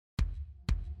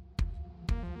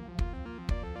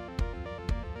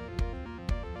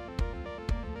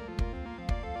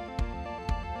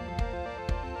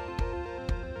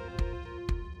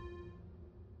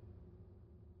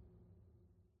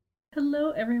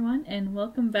Hello everyone, and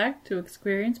welcome back to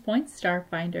Experience Points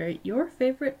Starfinder, your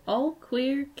favorite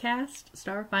all-queer cast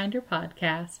Starfinder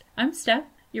podcast. I'm Steph,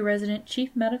 your resident Chief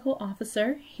Medical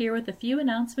Officer, here with a few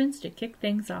announcements to kick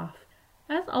things off.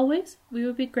 As always, we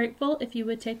would be grateful if you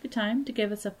would take the time to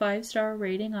give us a 5-star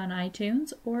rating on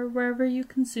iTunes or wherever you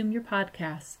consume your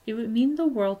podcasts. It would mean the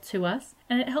world to us,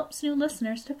 and it helps new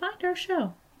listeners to find our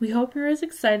show. We hope you're as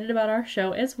excited about our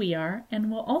show as we are,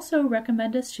 and will also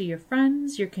recommend us to your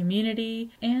friends, your community,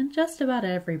 and just about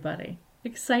everybody.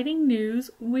 Exciting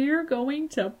news, we're going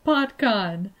to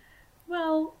PodCon!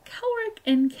 Well, Kelrick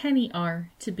and Kenny are,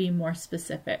 to be more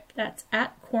specific. That's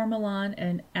at Cormelon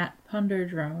and at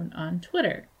Punderdrone on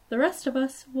Twitter. The rest of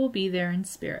us will be there in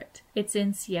spirit. It's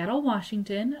in Seattle,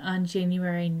 Washington on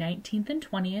January 19th and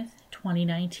 20th,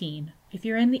 2019. If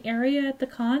you're in the area at the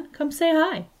con, come say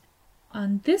hi!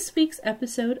 On this week's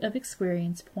episode of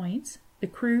Experience Points, the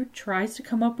crew tries to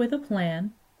come up with a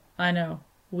plan. I know,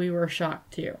 we were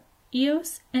shocked too.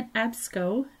 Eos and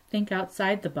Absco think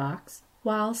outside the box,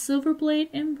 while Silverblade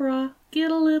and Bra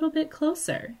get a little bit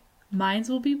closer. Minds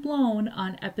will be blown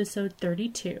on episode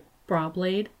 32,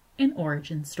 Brawblade, an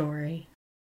origin story.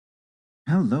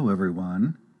 Hello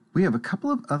everyone. We have a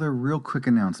couple of other real quick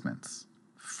announcements.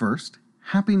 First,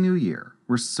 Happy New Year!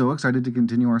 We're so excited to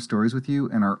continue our stories with you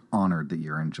and are honored that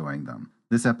you're enjoying them.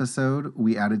 This episode,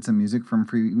 we added some music from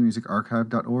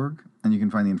freemusicarchive.org, and you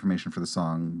can find the information for the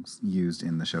songs used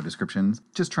in the show descriptions.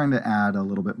 Just trying to add a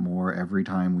little bit more every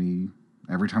time we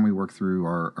work through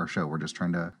our show. We're just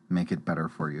trying to make it better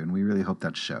for you, and we really hope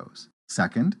that shows.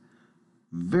 Second,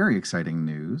 very exciting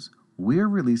news. We're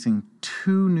releasing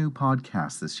 2 new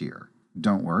podcasts this year.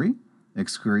 Don't worry.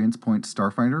 Experience Points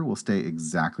Starfinder will stay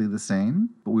exactly the same,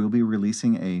 but we will be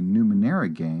releasing a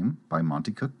Numenera game by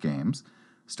Monty Cook Games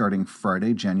starting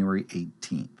Friday, January 18th,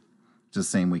 which is the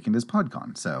same weekend as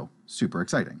PodCon, so super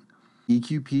exciting.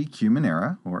 EQP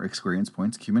Numenera, or Experience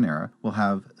Points Numenera, will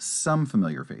have some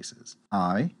familiar faces.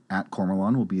 I, at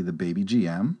Cormelon, will be the baby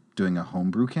GM doing a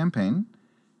homebrew campaign,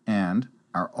 and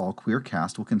our all-queer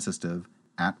cast will consist of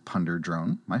at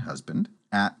Punderdrone, my husband,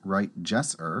 at Right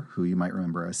Jesser, who you might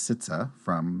remember as Sitza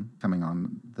from coming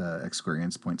on the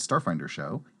Experience Points Starfinder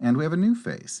show, and we have a new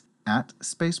face, at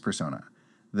Space Persona.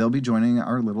 They'll be joining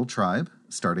our little tribe,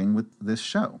 starting with this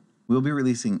show. We'll be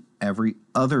releasing every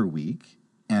other week,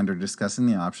 and are discussing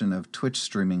the option of Twitch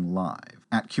streaming live.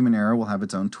 At Numenera will have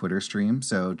its own Twitter stream,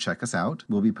 so check us out.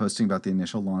 We'll be posting about the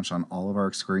initial launch on all of our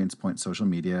Experience Points social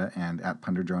media, and at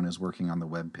Punderdrone is working on the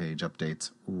webpage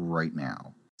updates right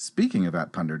now. Speaking of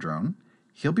at Punderdrone,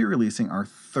 he'll be releasing our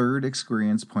 3rd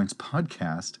Experience Points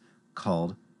podcast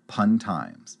called Pun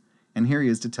Times, and here he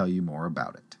is to tell you more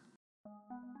about it.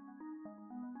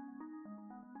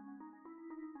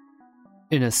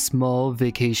 In a small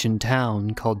vacation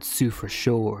town called Soufra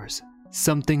Shores,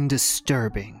 something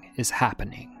disturbing is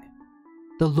happening.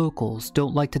 The locals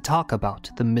don't like to talk about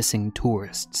the missing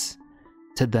tourists.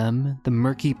 To them, the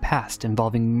murky past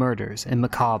involving murders and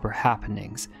macabre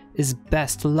happenings is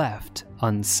best left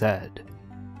unsaid.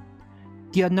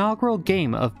 The inaugural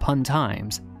game of Pun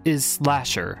Times is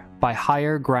Slasher by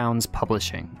Higher Grounds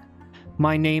Publishing.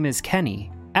 My name is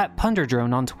Kenny, at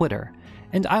Punderdrone on Twitter,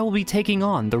 and I will be taking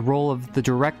on the role of the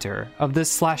director of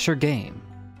this slasher game.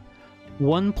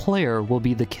 One player will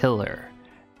be the killer,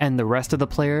 and the rest of the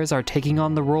players are taking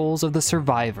on the roles of the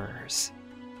survivors.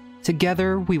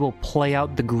 Together, we will play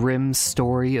out the grim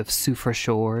story of Soufra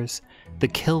Shores, the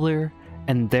killer,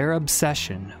 and their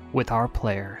obsession with our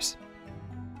players.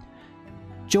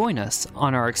 Join us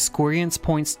on our Experience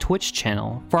Points Twitch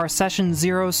channel for our Session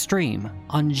 0 stream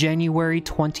on January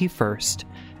 21st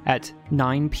at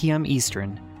 9 p.m.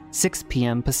 Eastern, 6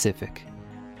 p.m. Pacific.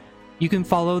 You can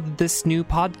follow this new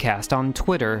podcast on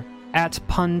Twitter at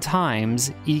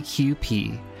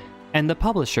PunTimesEQP, and the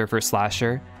publisher for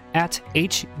Slasher at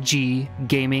HG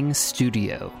Gaming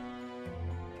Studio.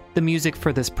 The music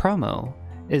for this promo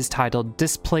is titled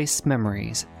Displaced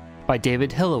Memories by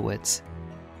David Hillowitz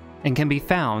and can be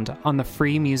found on the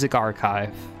Free Music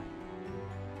Archive.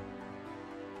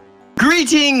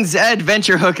 Greetings,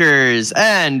 adventure hookers,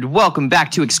 and welcome back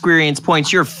to Experience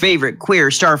Points, your favorite queer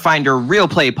Starfinder real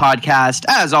play podcast.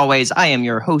 As always, I am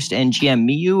your host and GM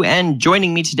Miyu, and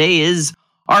joining me today is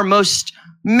our most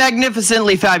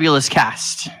magnificently fabulous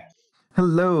cast.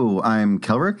 Hello, I'm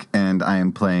Kelrick, and I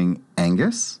am playing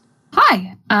Angus.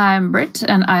 Hi, I'm Britt,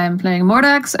 and I am playing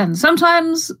Mordax, and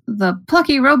sometimes the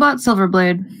plucky robot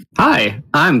Silverblade. Hi,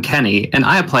 I'm Kenny, and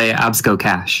I play Absco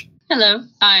Cash. Hello,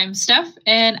 I'm Steph,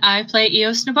 and I play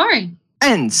Eos Nabari.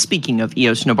 And speaking of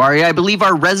Eos Nabari, I believe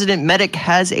our resident medic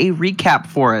has a recap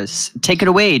for us. Take it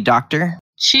away, Doctor.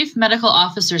 Chief Medical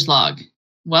Officer's Log.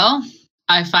 Well,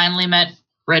 I finally met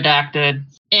Redacted.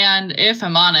 And if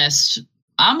I'm honest,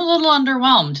 I'm a little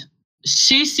underwhelmed.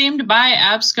 She seemed to buy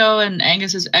Absco and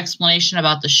Angus's explanation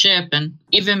about the ship and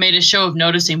even made a show of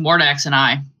noticing Mordax and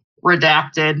I.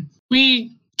 Redacted.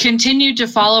 We continued to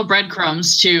follow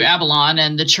breadcrumbs to Avalon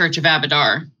and the Church of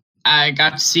Abadar. I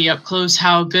got to see up close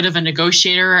how good of a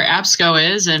negotiator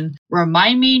Absco is and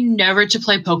remind me never to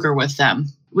play poker with them.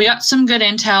 We got some good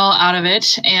intel out of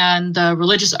it, and the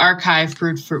religious archive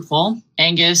proved fruitful.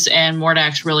 Angus and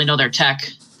Mordax really know their tech.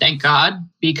 Thank God,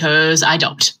 because I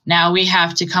don't. Now we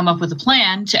have to come up with a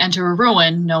plan to enter a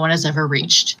ruin no one has ever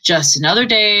reached. Just another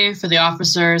day for the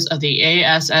officers of the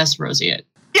ASS Roseate.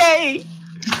 Yay!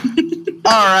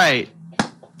 All right.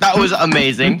 That was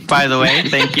amazing, by the way.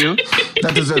 Thank you.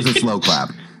 That deserves a slow clap.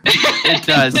 It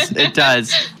does. It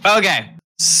does. Okay.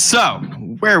 So,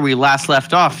 where we last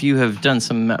left off, you have done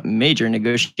some major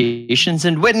negotiations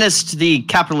and witnessed the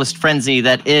capitalist frenzy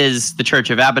that is the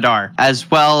Church of Abadar. As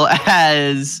well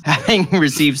as having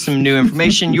received some new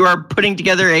information, you are putting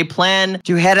together a plan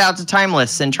to head out to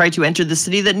Timeless and try to enter the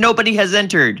city that nobody has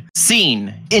entered.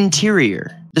 Scene.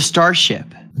 Interior. The starship.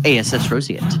 ASS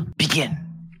Roseate. Begin.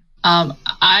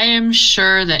 I am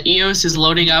sure that EOS is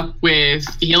loading up with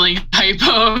healing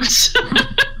hypos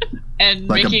and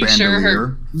Like making a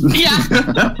sure bandolier?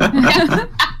 Yeah,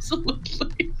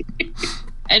 absolutely.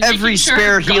 And Every making sure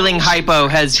spare her healing goals- hypo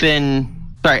has been...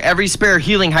 Sorry, every spare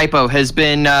healing hypo has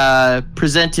been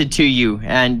presented to you.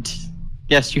 And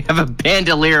yes, you have a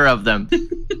bandolier of them.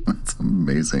 That's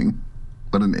amazing.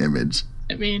 What an image.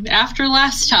 I mean, after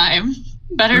last time,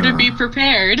 better to be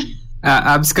prepared.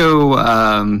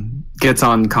 Absco gets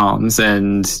on comms,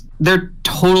 and they're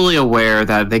totally aware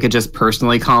that they could just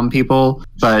personally calm people,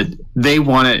 but they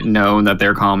want it known that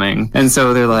they're calming. And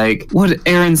so they're like, "Would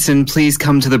Aronson please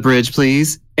come to the bridge,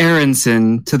 please?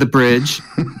 Aronson to the bridge."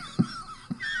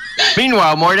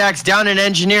 Meanwhile, Mordax down in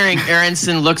engineering,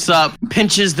 Aronson looks up,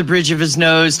 pinches the bridge of his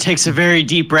nose, takes a very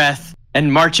deep breath,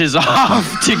 and marches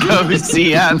off to go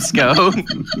see Absco.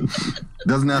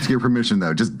 Doesn't ask your permission,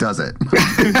 though. Just does it.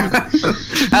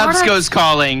 Absco's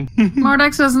calling.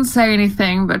 Mordax doesn't say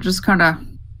anything, but just kind of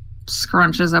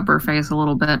scrunches up her face a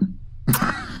little bit.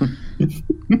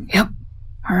 Yep.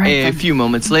 All right. A then. few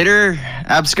moments later,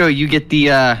 Absco, you get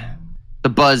the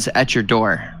buzz at your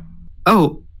door.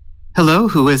 Oh, hello,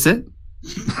 who is it?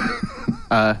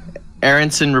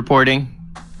 Aronson reporting.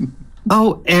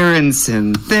 Oh,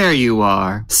 Aronson, there you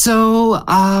are. So,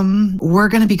 we're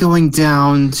gonna be going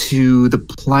down to the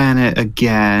planet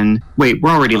again. Wait,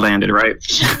 we're already landed, right?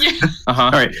 Uh-huh.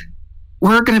 All right.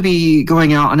 We're gonna be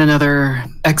going out on another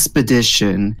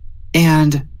expedition,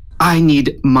 and I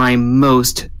need my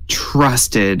most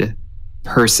trusted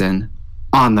person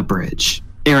on the bridge.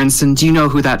 Aronson, do you know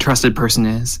who that trusted person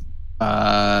is?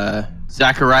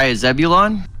 Zachariah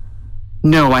Zebulon?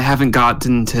 No, I haven't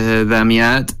gotten to them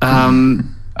yet.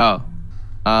 Oh.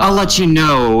 I'll let you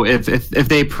know if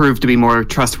they prove to be more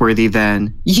trustworthy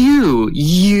than you.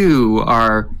 You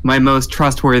are my most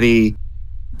trustworthy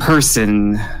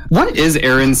person. What is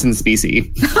Aronson's species?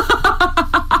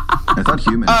 I thought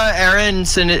human.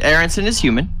 Aronson is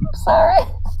human. Sorry.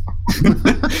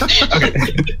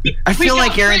 I feel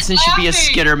like got Aronson should be a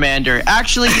laughing. skittermander.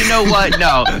 Actually, you know what?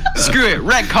 No. Screw it.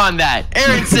 Retcon that.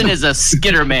 Aronson is a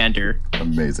skittermander.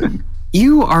 Amazing.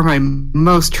 You are my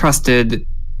most trusted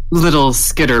little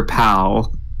skitter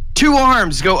pal. 2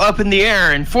 arms go up in the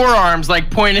air and 4 arms like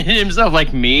pointing at himself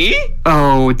like me?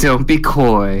 Oh, don't be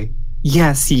coy.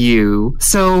 Yes, you.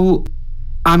 So,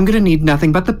 I'm gonna need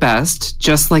nothing but the best,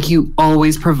 just like you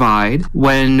always provide.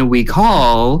 When we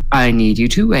call, I need you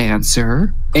to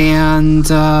answer. And,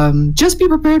 just be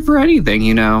prepared for anything,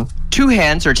 you know. 2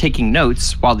 hands are taking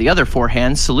notes while the other 4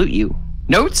 hands salute you.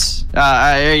 Notes?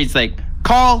 He's like,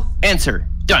 call, answer,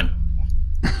 done.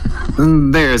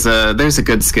 There's a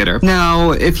good skitter.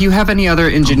 Now, if you have any other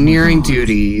engineering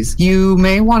duties, you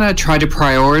may want to try to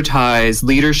prioritize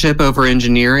leadership over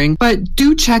engineering, but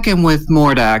do check in with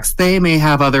Mordax. They may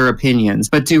have other opinions,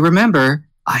 but do remember,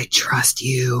 I trust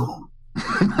you.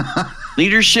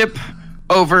 Leadership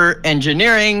over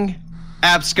engineering.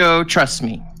 Absco, trust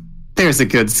me. There's a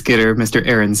good skitter, Mr.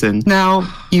 Aronson. Now,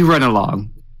 you run along.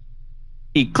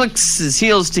 He clicks his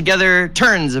heels together,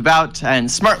 turns about, and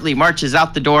smartly marches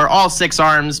out the door, all 6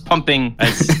 arms pumping.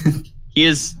 As he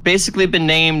has basically been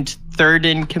named 3rd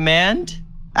in command,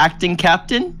 acting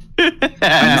captain.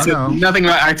 No. Nothing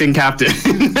about acting captain.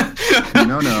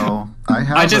 No.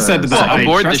 I just said that I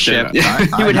aboard the trust ship. him.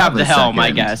 He would have the a helm,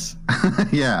 I second. guess.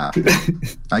 Yeah.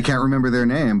 I can't remember their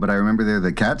name, but I remember they're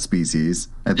the cat species.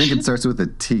 I think it starts with a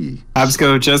T.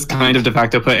 Absco just kind of de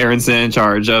facto put Aronson in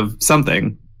charge of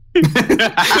something.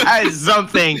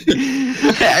 Something.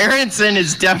 Aronson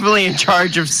is definitely in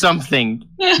charge of something.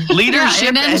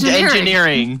 Leadership Yeah, and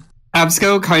engineering.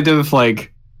 Absco kind of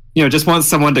like, just wants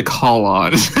someone to call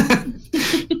on.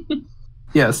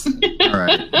 Yes. All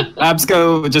right.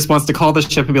 Absco just wants to call the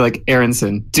ship and be like,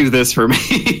 Aronson, do this for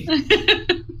me.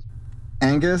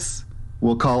 Angus,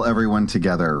 we'll call everyone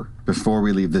together before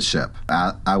we leave the ship.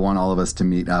 I want all of us to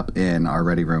meet up in our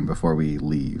ready room before we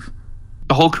leave.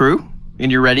 The whole crew? In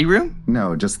your ready room?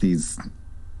 No, just these.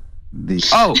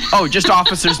 Oh, just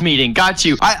officers meeting. Got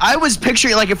you. I was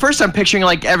picturing, like, at first I'm picturing,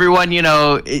 like, everyone,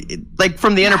 like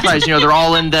from the Enterprise, they're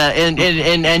all in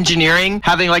engineering,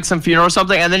 having, like, some funeral or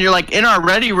something, and then you're, like, in our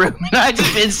ready room, and I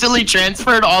just instantly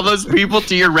transferred all those people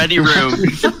to your ready room.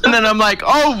 And then I'm like,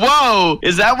 oh, whoa,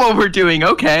 is that what we're doing?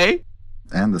 Okay.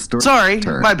 And the story. Sorry,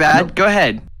 my bad. Nope. Go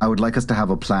ahead. I would like us to have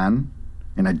a plan,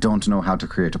 and I don't know how to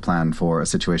create a plan for a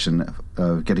situation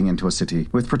of getting into a city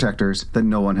with protectors that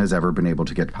no one has ever been able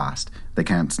to get past. They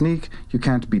can't sneak. You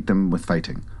can't beat them with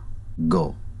fighting.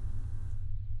 Go.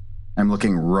 I'm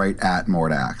looking right at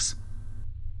Mordax.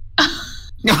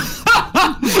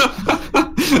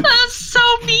 That's so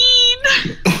mean.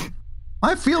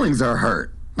 My feelings are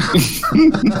hurt.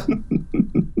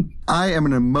 I am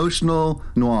an emotional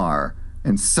noir,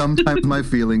 and sometimes my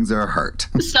feelings are hurt.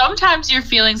 Sometimes your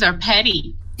feelings are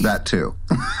petty. That too.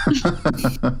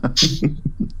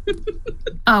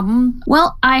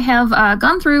 Well, I have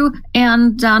gone through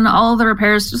and done all the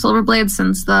repairs to Silverblade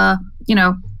since the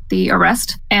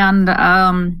arrest,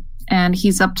 and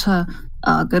he's up to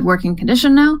good working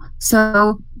condition now.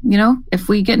 So, if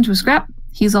we get into a scrap,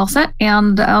 he's all set,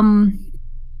 and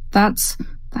that's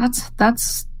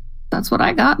what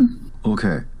I got.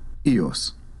 Okay.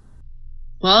 Eos.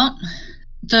 Well,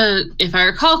 if I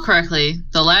recall correctly,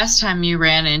 the last time you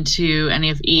ran into any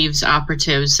of Eve's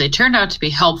operatives, they turned out to be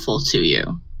helpful to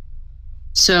you.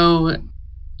 So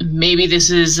maybe this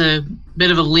is a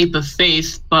bit of a leap of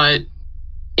faith, but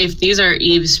if these are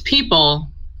Eve's people,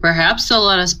 perhaps they'll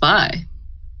let us by.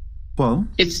 Well,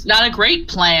 it's not a great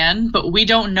plan, but we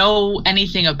don't know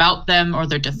anything about them or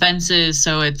their defenses,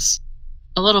 so it's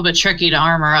a little bit tricky to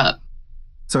armor up.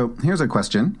 So here's a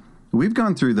question. We've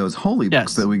gone through those holy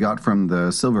books that we got from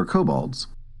the Silver Kobolds.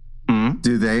 Mm-hmm.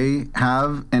 Do they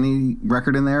have any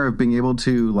record in there of being able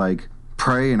to, like,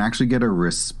 pray and actually get a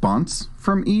response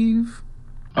from Eve?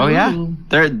 Oh, yeah.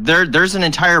 There's an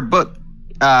entire book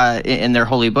in their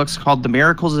holy books called The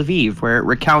Miracles of Eve, where it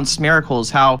recounts miracles,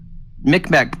 how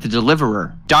Micmac, the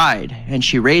deliverer, died, and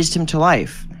she raised him to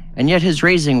life. And yet his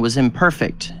raising was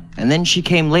imperfect. And then she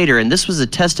came later, and this was a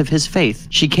test of his faith.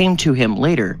 She came to him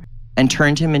later and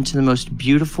turned him into the most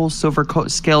beautiful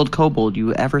silver-scaled kobold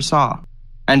you ever saw.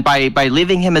 And by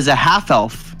leaving him as a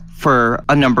half-elf for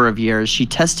a number of years, she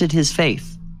tested his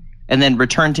faith and then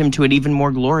returned him to an even more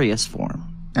glorious form.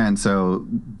 And so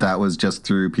that was just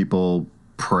through people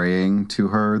praying to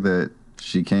her that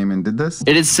she came and did this?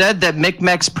 It is said that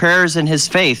Micmac's prayers and his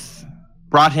faith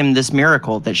brought him this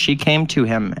miracle, that she came to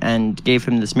him and gave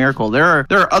him this miracle. There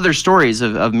are other stories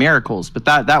of miracles, but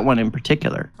that one in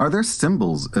particular. Are there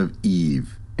symbols of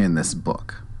Eve in this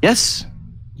book? Yes,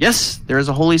 there is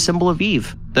a holy symbol of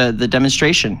Eve. The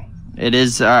demonstration. It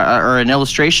is or an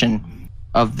illustration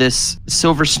of this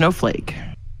silver snowflake.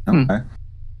 Okay.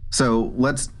 So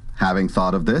having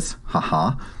thought of this,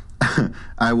 haha,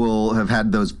 I will have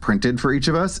had those printed for each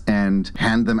of us and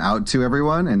hand them out to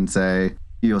everyone and say,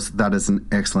 Eos, that is an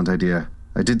excellent idea.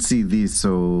 I did see these,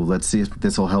 so let's see if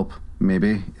this will help.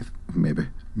 Maybe.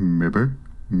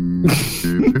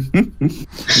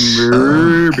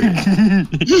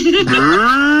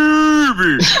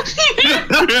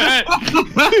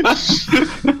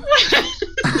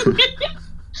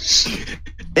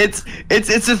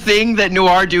 It's a thing that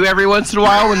Noir do every once in a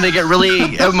while when they get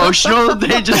really emotional.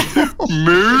 They just maybe.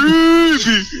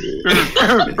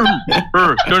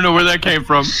 Don't know where that came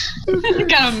from.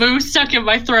 Got a moo stuck in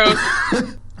my throat.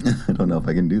 I don't know if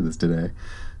I can do this today.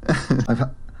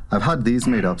 I've had these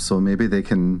made up, so maybe they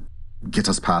can get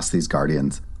us past these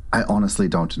guardians. I honestly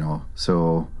don't know.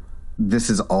 So this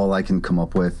is all I can come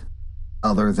up with,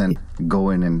 other than go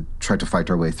in and try to fight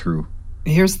our way through.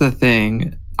 Here's the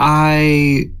thing.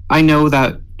 I know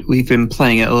that we've been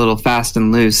playing it a little fast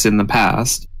and loose in the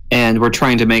past, and we're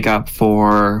trying to make up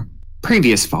for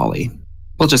previous folly.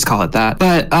 We'll just call it that.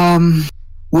 But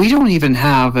we don't even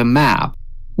have a map.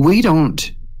 We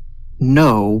don't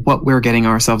know what we're getting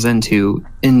ourselves into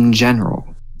in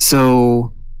general.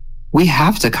 So we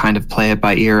have to kind of play it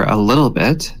by ear a little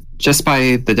bit, just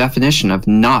by the definition of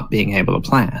not being able to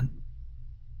plan.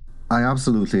 I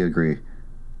absolutely agree.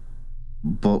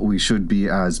 But we should be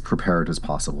as prepared as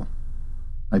possible.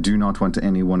 I do not want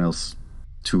anyone else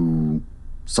to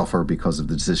suffer because of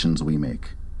the decisions we make.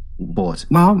 But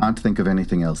Well- I can't think of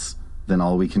anything else. Then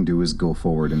all we can do is go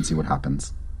forward and see what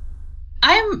happens.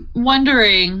 I'm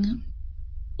wondering,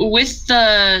 with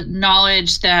the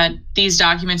knowledge that these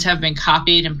documents have been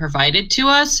copied and provided to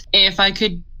us, if I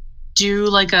could do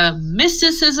like a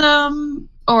mysticism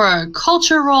or a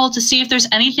culture roll to see if there's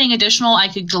anything additional I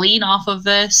could glean off of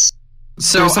this.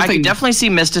 So There's I something- could definitely see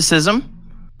mysticism,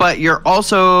 but you're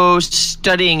also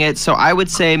studying it, so I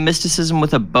would say mysticism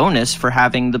with a bonus for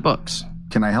having the books.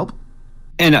 Can I help?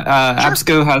 And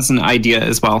Absco has an idea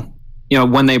as well. You know,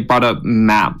 when they brought up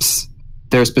maps,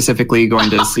 they're specifically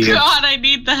going to see Oh God, I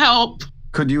need the help.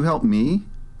 Could you help me?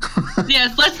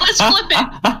 Yes, let's flip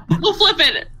it. We'll flip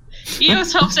it.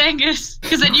 Eos helps Angus,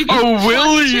 because then you get Oh,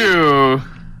 will +2. you?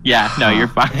 Yeah, no, you're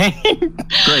fine. Great.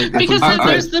 If Because we- then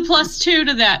there's the +2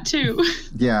 to that too.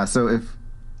 yeah, so if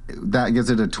that gives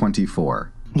it a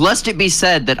 24. Lest it be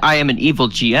said that I am an evil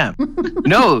GM.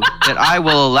 Know that I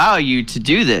will allow you to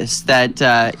do this, that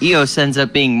Eos ends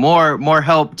up being more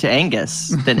help to Angus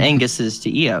than Angus is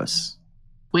to Eos.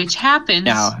 Which happens.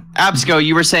 Now, Absco,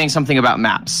 you were saying something about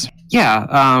maps.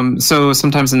 Yeah, so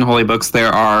sometimes in holy books there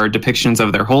are depictions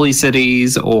of their holy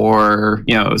cities or,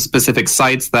 you know, specific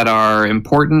sites that are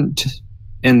important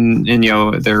in you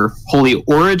know, their holy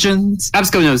origins.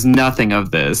 Absco knows nothing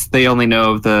of this. They only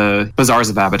know of the bazaars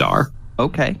of Abadar.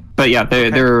 Okay. But yeah,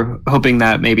 they're hoping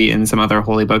that maybe in some other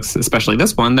holy books, especially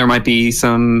this one, there might be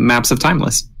some maps of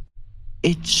Timeless.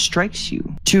 It strikes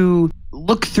you to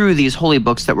look through these holy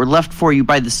books that were left for you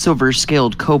by the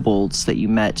silver-scaled kobolds that you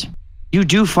met. You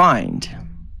do find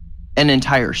an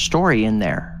entire story in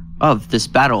there of this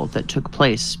battle that took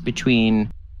place between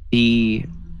the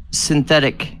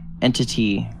synthetic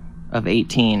entity of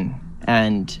 18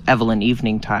 and Evelyn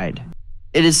Eveningtide.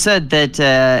 It is said that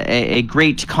a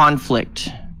great conflict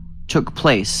took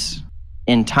place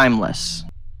in Timeless,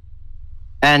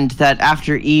 and that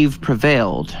after Eve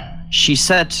prevailed, she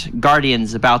set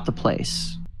guardians about the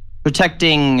place,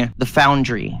 protecting the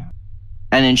foundry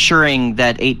and ensuring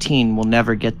that 18 will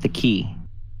never get the key.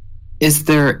 Is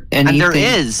there anything? And there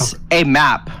is a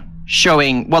map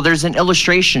showing, well, there's an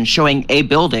illustration showing a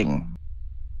building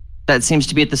that seems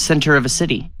to be at the center of a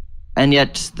city. And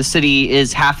yet the city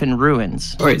is half in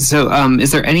ruins. All right, so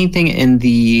is there anything in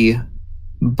the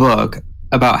book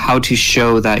about how to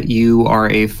show that you are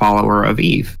a follower of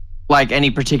Eve? Like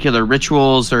any particular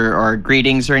rituals or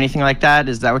greetings or anything like that?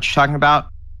 Is that what you're talking about?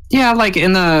 Yeah, like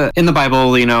in the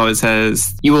Bible, you know, it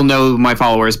says, "You will know my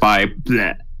followers by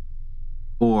bleh."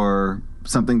 Or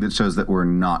something that shows that we're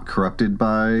not corrupted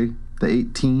by the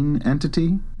 18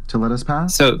 entity to let us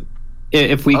pass? So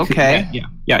if we Okay. could,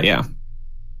 yeah.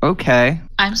 Okay.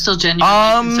 I'm still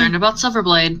genuinely concerned about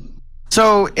Silverblade.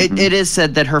 So it is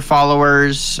said that her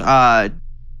followers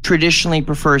traditionally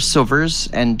prefer silvers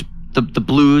and the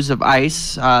blues of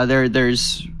ice.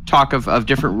 There's talk of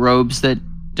different robes that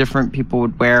different people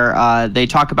would wear. They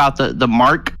talk about the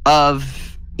mark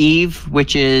of Eve,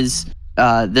 which is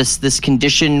this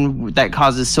condition that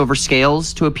causes silver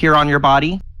scales to appear on your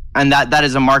body. And that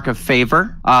is a mark of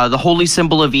favor. The holy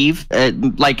symbol of Eve,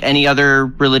 like any other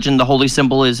religion, the holy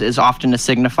symbol is often a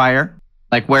signifier,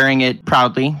 like wearing it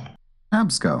proudly.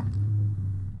 Absco.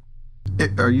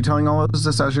 Are you telling all of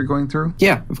this as you're going through?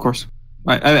 Yeah, of course.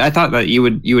 I thought that you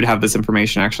would have this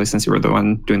information actually, since you were the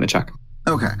one doing the check.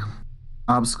 Okay.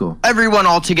 Absco. Everyone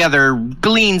all together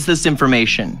gleans this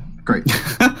information. Great.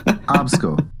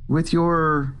 Absco, with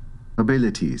your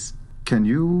abilities, can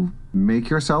you make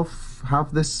yourself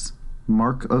have this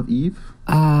mark of Eve?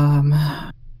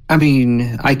 I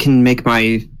mean, I can make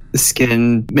my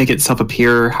skin make itself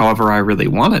appear however I really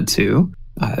wanted to.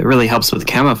 It really helps with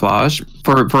camouflage.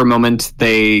 For a moment,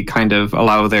 they kind of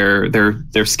allow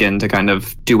their skin to kind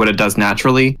of do what it does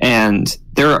naturally, and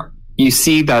you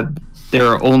see that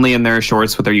they're only in their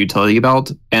shorts with their utility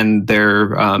belt, and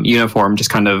their uniform just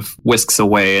kind of whisks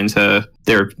away into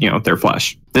their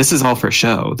flesh. This is all for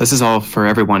show. This is all for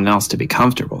everyone else to be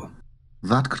comfortable.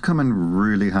 That could come in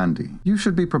really handy. You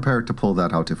should be prepared to pull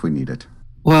that out if we need it.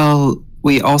 Well,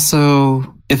 we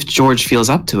also, if George feels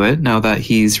up to it, now that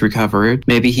he's recovered,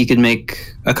 maybe he could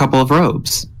make a couple of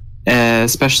robes,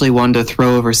 especially one to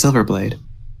throw over Silverblade.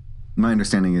 My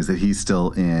understanding is that he's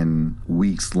still in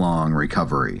weeks-long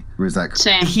recovery. Or is that...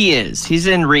 Same. He is. He's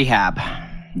in rehab.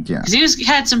 Yeah. Because he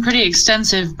had some pretty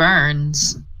extensive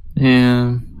burns.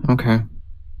 Yeah, okay.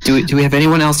 Do we have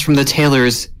anyone else from the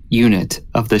tailor's unit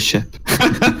of the ship?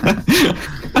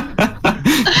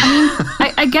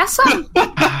 I I guess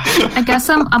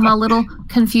I'm a little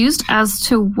confused as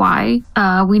to why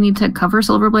we need to cover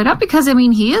Silverblade up, because I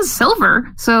mean he is silver,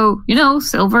 so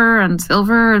silver and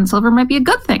silver might be a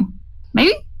good thing.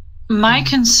 Maybe. My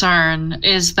concern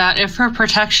is that if her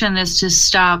protection is to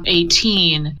stop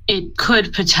 18, it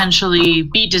could potentially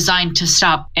be designed to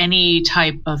stop any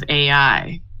type of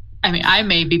AI. I mean, I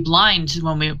may be blind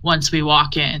once we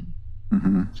walk in,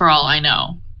 for all I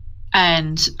know.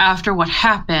 And after what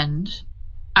happened,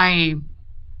 I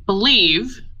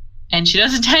believe, and she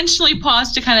does intentionally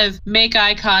pause to kind of make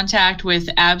eye contact with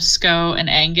Absco and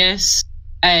Angus,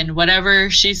 and whatever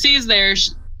she sees there,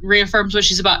 reaffirms what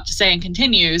she's about to say and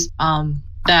continues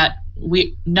that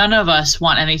none of us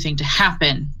want anything to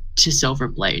happen to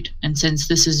Silverblade. And since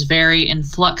this is very in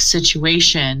flux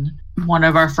situation, one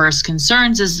of our first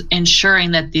concerns is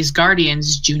ensuring that these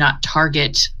guardians do not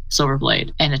target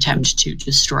Silverblade and attempt to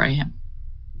destroy him.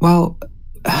 Well,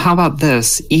 how about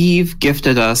this? Eve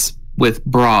gifted us with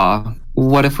Bra.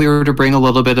 What if we were to bring a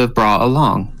little bit of Bra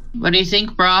along? What do you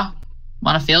think, Bra?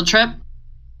 Want a field trip?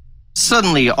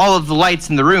 Suddenly, all of the lights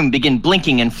in the room begin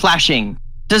blinking and flashing.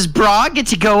 Does Bra get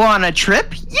to go on a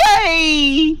trip?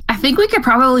 Yay! I think we could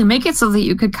probably make it so that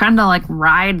you could kind of like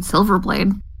ride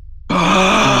Silverblade.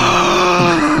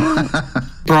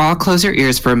 Bra, close your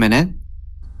ears for a minute.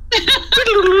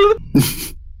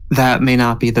 That may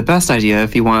not be the best idea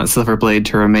if you want Silverblade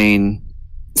to remain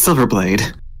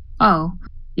Silverblade. Oh,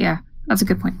 yeah, that's a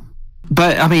good point.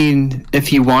 But, I mean,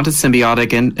 if you want a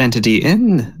symbiotic entity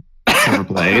in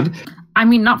Silverblade... I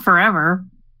mean, not forever.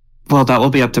 Well, that will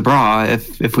be up to Bra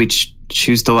if we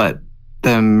choose to let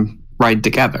them ride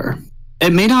together.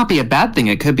 It may not be a bad thing.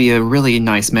 It could be a really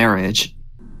nice marriage.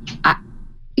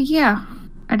 Yeah,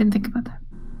 I didn't think about that.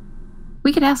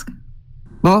 We could ask.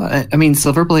 Well, I mean,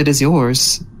 Silverblade is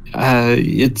yours.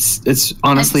 It's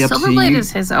honestly up to you. Silverblade is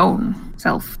his own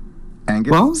self.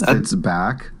 Angus sits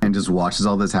back and just watches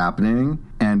all this happening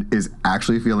and is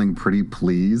actually feeling pretty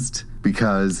pleased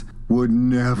because would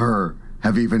never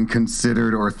have even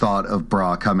considered or thought of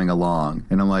Bra coming along.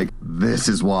 And I'm like, this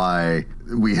is why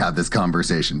we had this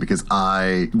conversation, because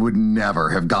I would never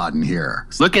have gotten here.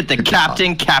 Look at the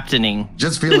captain captaining.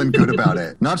 Just feeling good about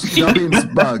it. Not being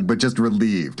smug, but just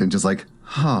relieved and just like,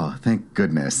 oh, thank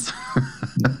goodness.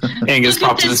 Angus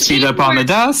pops his feet up on the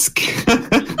desk.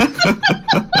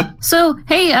 So,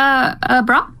 hey,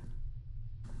 Bra?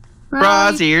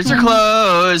 Bra's ears are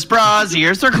closed. Bra's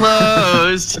ears are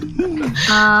closed.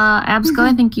 Absco,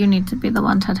 I think you need to be the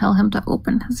one to tell him to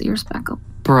open his ears back up.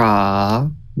 Bra,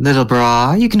 little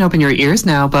Bra, you can open your ears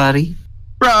now, buddy.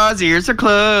 Bra's ears are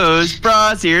closed.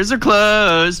 Bra's ears are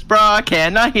closed. Bra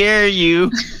cannot hear you.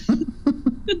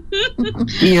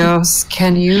 Eos,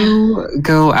 can you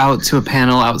go out to a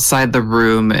panel outside the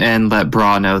room and let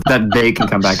Bra know that they can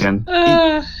come back in?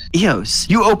 Eos,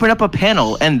 you open up a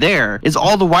panel and there is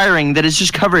all the wiring that is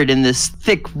just covered in this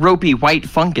thick, ropey white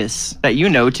fungus that you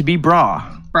know to be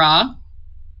Bra. Bra,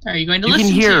 are you going to listen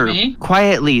to me? You can hear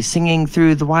quietly singing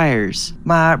through the wires.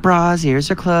 My Bra's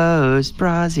ears are closed.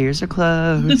 Bra's ears are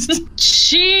closed.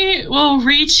 She will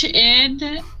reach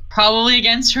in, probably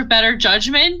against her better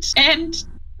judgment, and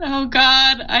oh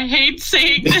God, I hate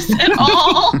saying this at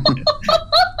all.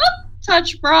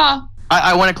 Touch Bra.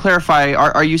 I want to clarify,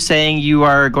 are you saying you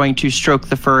are going to stroke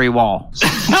the furry wall? You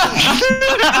must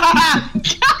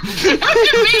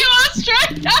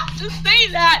try not to say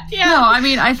that. Yeah. No, I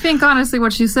mean, I think honestly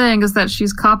what she's saying is that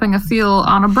she's copping a feel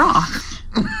on a bra.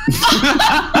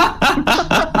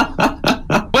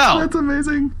 Well, that's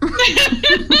amazing.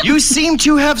 You seem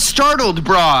to have startled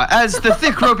Bra as the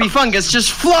thick ropey fungus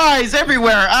just flies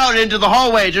everywhere out into the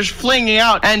hallway, just flinging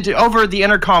out. And over the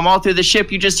intercom all through the ship,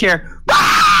 you just hear,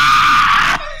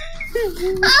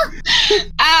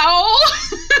 ow!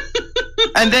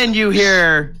 And then you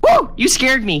hear, woo, you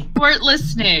scared me. Weren't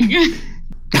listening.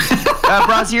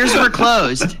 Bra's ears were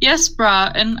closed. Yes,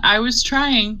 Bra, and I was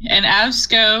trying. And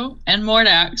Absco and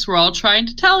Mordax were all trying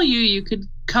to tell you could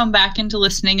come back into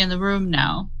listening in the room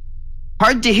now.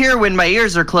 Hard to hear when my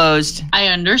ears are closed. I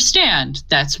understand.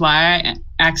 That's why I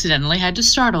accidentally had to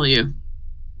startle you.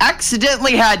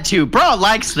 Accidentally had to. Bra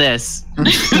likes this.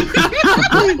 It's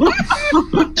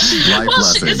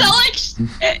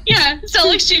not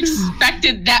like she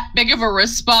expected that big of a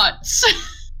response.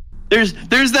 There's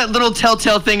that little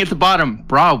telltale thing at the bottom.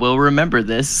 Bra will remember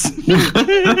this. Well,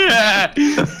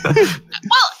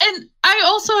 and I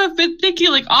also have been thinking,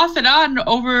 like, off and on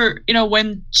over,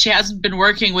 when she hasn't been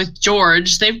working with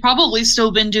George, they've probably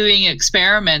still been doing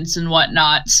experiments and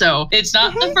whatnot. So it's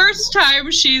not the first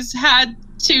time she's had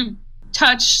to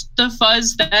touch the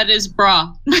fuzz that is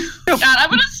Bra. God, I'm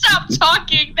gonna stop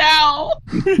talking now.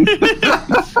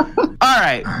 All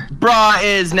right. Bra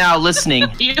is now listening.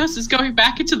 Eos is going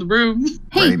back into the room.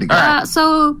 Hey, Ready to go.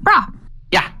 so, Bra.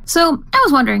 Yeah. So, I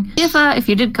was wondering, if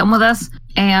you did come with us,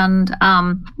 and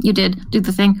you did do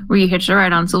the thing where you hitched a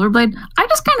ride on Silverblade, I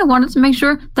just kind of wanted to make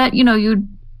sure that, you'd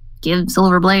give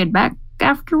Silverblade back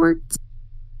afterwards.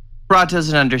 Bra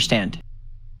doesn't understand.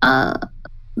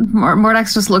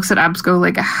 Mordax just looks at Absco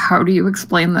like, how do you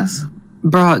explain this?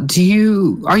 Bra,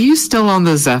 are you still on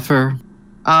the Zephyr?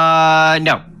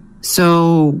 No.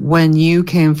 So when you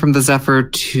came from the Zephyr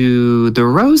to the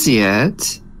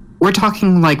Roseate, we're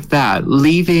talking like that,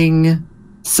 leaving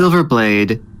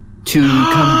Silverblade to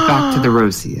come back to the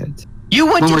Roseate. You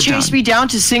want When to we're chase done. me down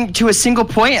to a single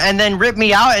point and then rip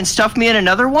me out and stuff me in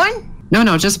another one?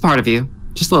 No, just a part of you.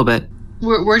 Just a little bit.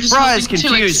 We're just Bra hoping is to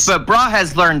confused, but Bra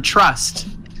has learned trust.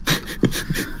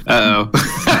 Uh-oh.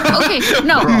 Okay,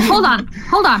 no, hold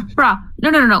on, Bra.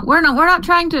 No. We're not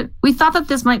trying to. We thought that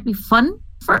this might be fun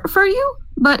for you,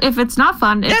 but if it's not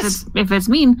fun, Yes. if it's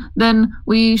mean, then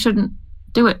we shouldn't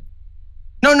do it.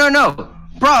 No.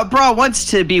 Bra wants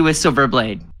to be with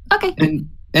Silverblade. Okay.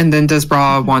 And then does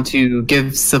Bra want to give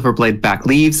Silverblade back?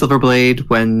 Leave Silverblade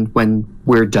when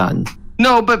we're done?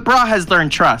 No, but Bra has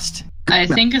learned trust. I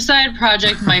think a side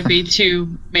project might be to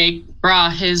make Bra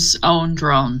his own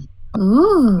drone. Ooh.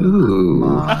 Ooh.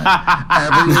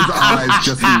 Everyone's eyes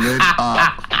just lit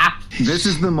up. This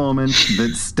is the moment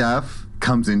that Steph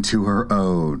comes into her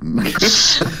own.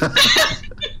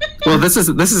 Well, this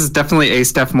is definitely a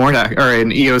Steph Mordax or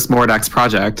an Eos Mordax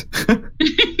project.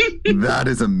 That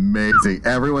is amazing.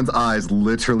 Everyone's eyes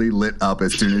literally lit up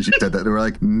as soon as you said that. They were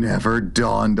like, never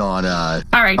dawned on us.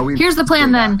 All right. Are we- Here's the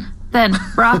plan then,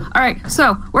 Bra. All right.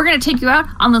 So we're gonna take you out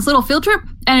on this little field trip,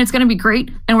 and it's gonna be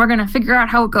great. And we're gonna figure out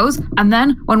how it goes. And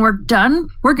then when we're done,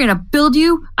 we're gonna build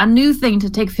you a new thing to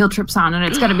take field trips on, and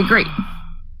it's gonna be great.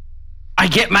 I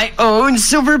get my own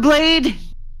Silverblade?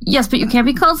 Yes, but you can't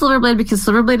be called Silverblade because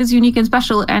Silverblade is unique and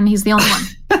special, and he's the only one.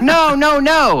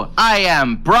 No. I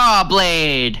am Bra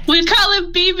Blade. We call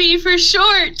him BB for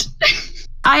short.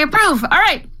 I approve. All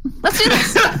right, let's do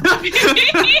this.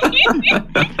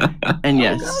 And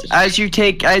yes, as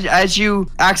you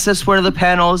access one of the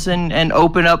panels and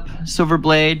open up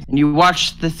Silverblade, and you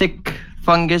watch the thick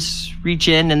fungus reach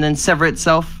in and then sever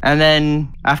itself, and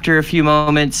then after a few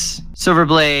moments,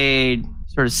 Silverblade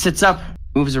sort of sits up,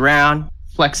 moves around,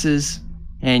 flexes,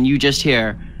 and you just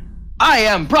hear, "I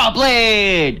am Bra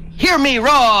Blade! Hear me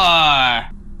roar!"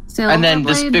 And then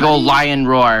this Silverblade, big old buddy. lion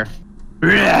roar.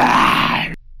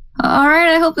 All right,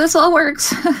 I hope this all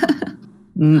works.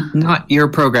 Not your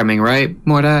programming, right,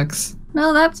 Mordax?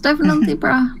 No, that's definitely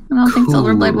Bra. I don't think Cool.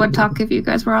 Silverblade would talk if you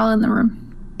guys were all in the room.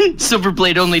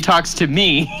 Silverblade only talks to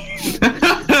me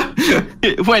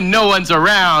when no one's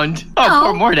around. Oh, No.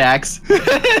 poor Mordax.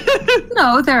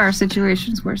 No, there are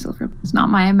situations where Silverblade is not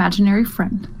my imaginary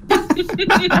friend.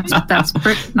 That's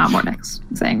Brit, not Mordex,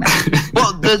 saying that.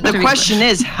 Well, the To be question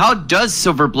is, how does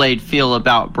Silverblade feel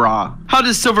about Bra? How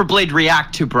does Silverblade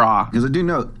react to Bra? Because I do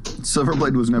know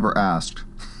Silverblade was never asked.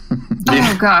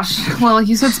 Oh gosh. Well,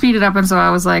 you said speed it up, and so I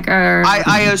was like,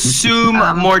 I assume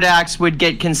Mordax would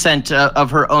get consent of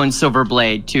her own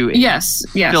Silverblade to yes.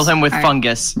 fill him with I-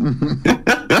 fungus.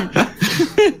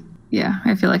 Yeah,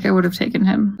 I feel like I would have taken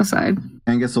him aside.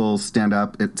 Angus will stand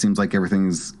up. It seems like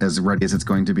everything's as ready as it's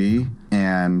going to be.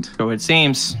 And So it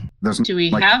seems. there's Do we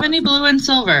like, have any blue and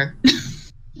silver?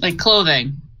 Like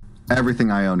clothing?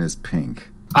 everything I own is pink.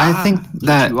 I think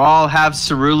that You all have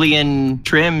cerulean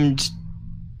trimmed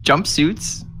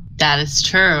jumpsuits. That is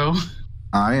true.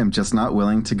 I am just not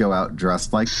willing to go out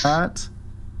dressed like that.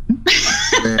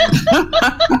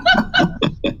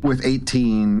 With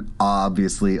 18,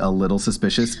 obviously a little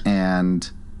suspicious and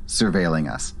surveilling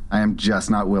us. I am just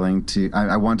not willing to.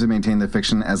 I want to maintain the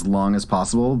fiction as long as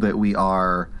possible that we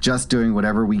are just doing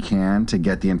whatever we can to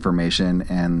get the information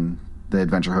and the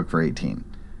adventure hook for 18.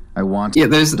 I want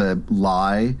there's to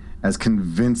lie as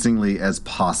convincingly as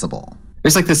possible.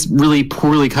 there's like this really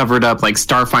poorly covered up like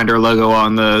Starfinder logo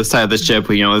on the side of the ship.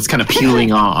 It's kind of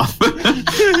peeling off.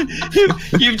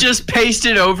 You've just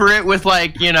pasted over it with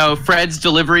Fred's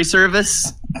delivery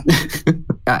service.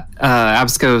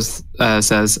 Absco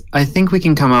says, I think we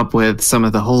can come up with some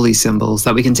of the holy symbols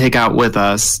that we can take out with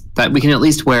us that we can at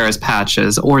least wear as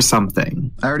patches or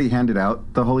something. I already handed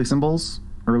out the holy symbols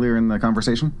earlier in the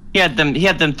conversation. He had them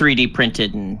 3D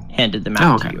printed and handed them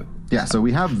out okay. to you. Yeah, so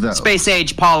we have those. Space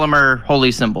age polymer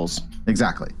holy symbols.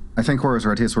 Exactly. I think Horus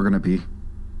Retius we're going to be.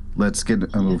 Let's get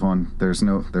a move on. There's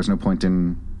no point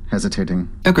in hesitating.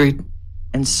 Agreed.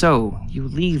 And so you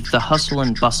leave the hustle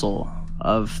and bustle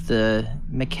of the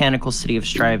mechanical city of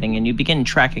Striving, and you begin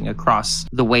tracking across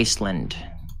the wasteland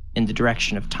in the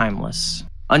direction of Timeless.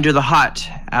 Under the hot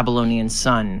Abalonian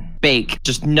sun, bake,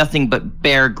 just nothing but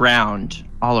bare ground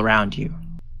all around you.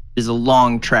 It is a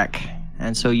long trek,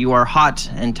 and so you are hot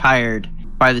and tired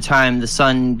by the time the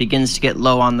sun begins to get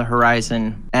low on the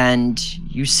horizon, and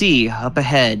you see up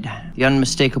ahead the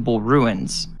unmistakable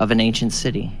ruins of an ancient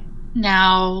city.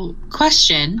 Now,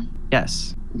 question.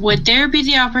 Yes. Would there be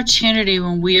the opportunity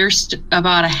when we're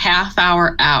about a half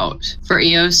hour out for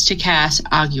Eos to cast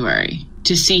Augury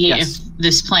to see if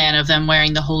this plan of them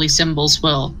wearing the holy symbols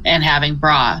and having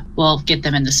Bra will get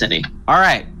them in the city? All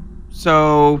right.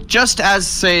 So just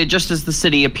as the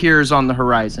city appears on the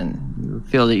horizon, you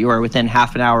feel that you are within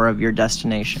half an hour of your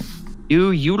destination.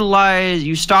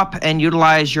 You stop and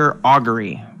utilize your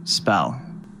Augury spell.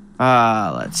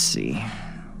 Let's see.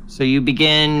 So you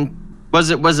begin. What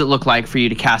does it look like for you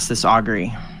to cast this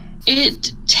Augury?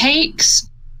 It takes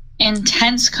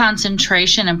intense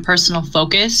concentration and personal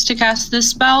focus to cast this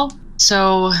spell.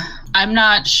 So I'm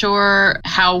not sure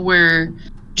how we're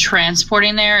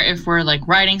transporting there, if we're like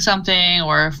riding something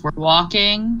or if we're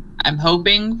walking. I'm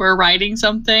hoping we're riding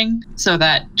something so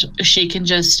that she can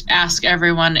just ask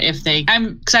everyone if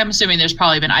because I'm assuming there's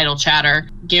probably been idle chatter.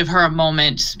 Give her a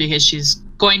moment because she's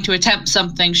going to attempt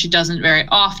something she doesn't very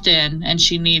often and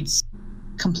she needs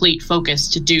complete focus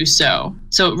to do so.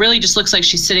 So it really just looks like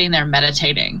she's sitting there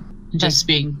meditating, just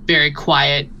being very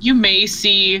quiet. You may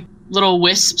see little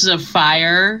wisps of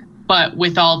fire, but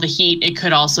with all the heat, it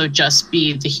could also just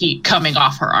be the heat coming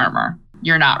off her armor.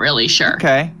 You're not really sure.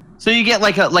 Okay. So you get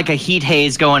like a heat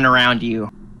haze going around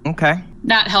you. Okay.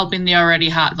 Not helping the already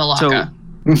hot Velaka.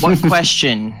 So what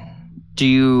question do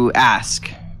you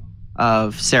ask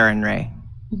of Saren Ray?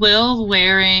 Will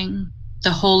wearing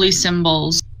the holy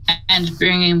symbols and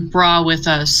bringing Bra with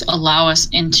us allow us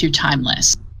into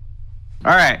Timeless?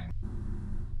 All right.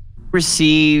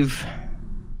 Receive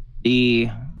the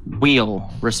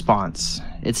wheel response.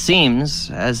 It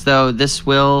seems as though this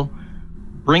will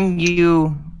bring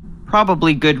you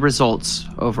probably good results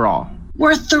overall.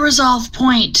 Worth the resolve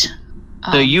point.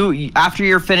 So you, after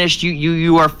you're finished,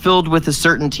 you are filled with a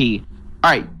certainty.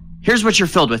 All right, here's what you're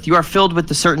filled with. You are filled with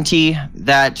the certainty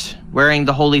that wearing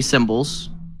the holy symbols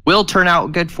will turn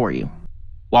out good for you,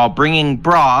 while bringing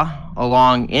Bra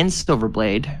along in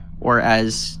Silverblade, or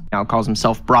as now calls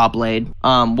himself Brawblade,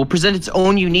 will present its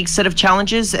own unique set of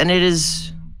challenges, and it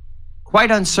is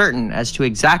quite uncertain as to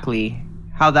exactly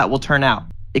how that will turn out.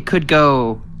 It could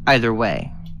go either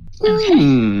way.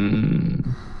 Okay.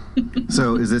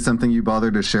 So is this something you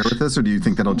bother to share with us, or do you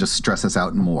think that'll just stress us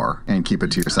out more and keep it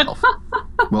to yourself?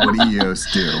 What would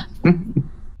Eos do?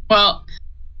 Well,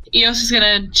 Eos is going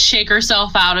to shake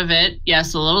herself out of it.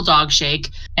 Yes, a little dog shake.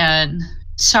 And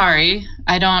sorry,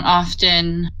 I don't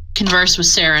often converse with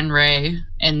Saren Ray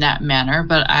in that manner,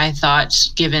 but I thought,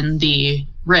 given the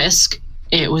risk,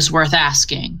 it was worth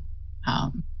asking.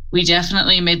 We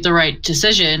definitely made the right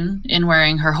decision in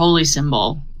wearing her holy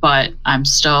symbol, but I'm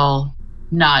still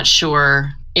not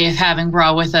sure if having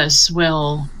Bra with us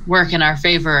will work in our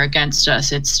favor or against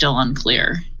us. It's still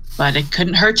unclear, but it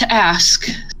couldn't hurt to ask.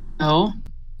 So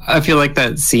I feel like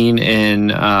that scene in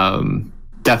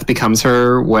Death Becomes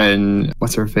Her when,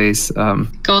 what's her face?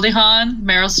 Goldie Hawn,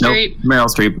 Meryl Streep. Nope, Meryl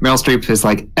Streep. Meryl Streep is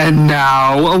like, and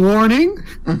now a warning?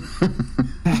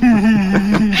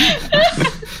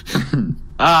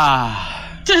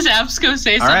 Does Absco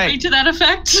say something to that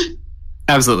effect?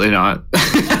 Absolutely not.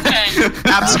 Okay.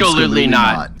 Absolutely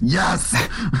not. Yes!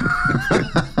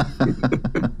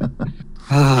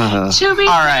 To be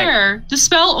fair, the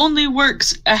spell only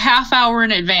works a half hour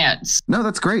in advance. No,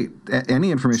 that's great.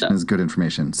 Any information is good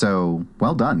information. So,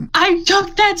 well done. I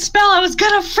took that spell. I was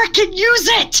going to freaking use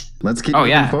it. Let's keep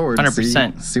moving forward.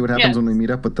 100%. See what happens when we meet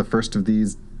up with the first of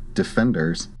these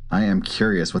defenders. I am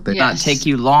curious what they not take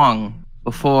you long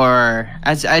before,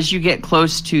 as you get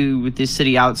close to the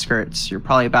city outskirts, you're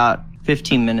probably about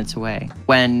 15 minutes away,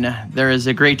 when there is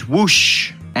a great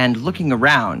whoosh, and looking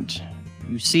around,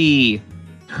 you see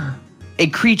a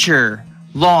creature,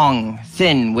 long,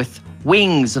 thin, with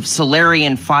wings of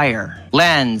Solarian fire,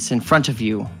 lands in front of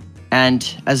you. And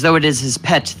as though it is his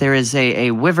pet, there is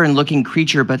a wyvern-looking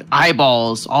creature, but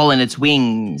eyeballs all in its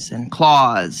wings and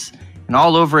claws and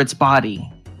all over its body.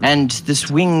 And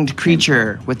this winged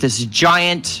creature with this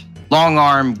giant,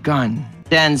 long-arm gun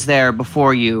stands there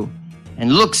before you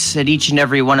and looks at each and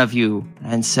every one of you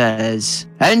and says,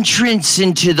 "Entrance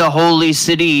into the holy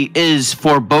city is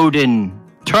forbidden.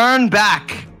 Turn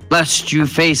back, lest you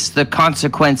face the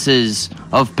consequences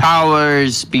of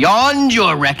powers beyond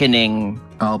your reckoning."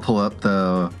 I'll pull up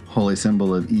the holy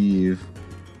symbol of Eve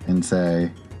and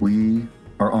say, we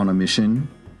are on a mission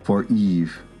for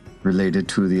Eve related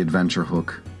to the Adventure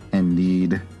Hook and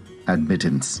need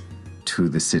admittance to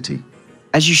the city.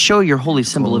 As you show your holy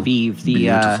symbol of Eve, the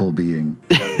beautiful being,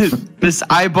 this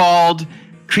eyeballed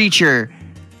creature,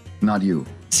 not you,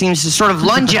 seems to sort of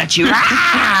lunge at you,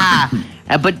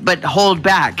 but hold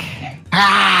back.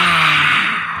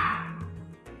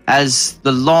 As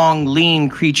the long, lean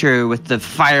creature with the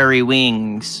fiery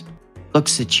wings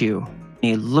looks at you,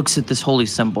 he looks at this holy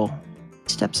symbol,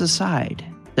 steps aside,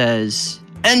 says,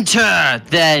 "Enter,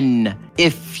 then,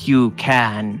 if you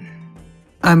can."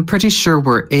 I'm pretty sure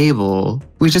we're able.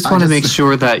 We just want to make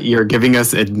sure that you're giving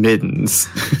us admittance.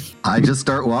 I just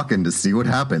start walking to see what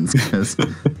happens, because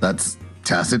that's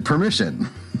tacit permission.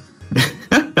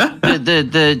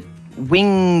 The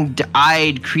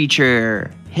winged-eyed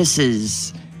creature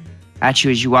hisses at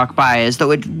you as you walk by, as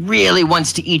though it really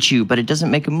wants to eat you, but it doesn't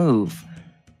make a move.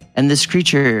 And this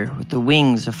creature with the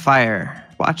wings of fire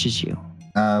watches you.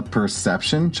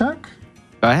 Perception check?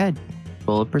 Go ahead.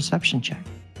 Roll a perception check.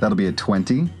 That'll be a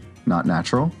 20, not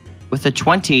natural. With a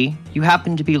 20, you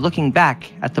happen to be looking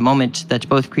back at the moment that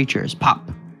both creatures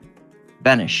pop,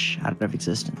 vanish out of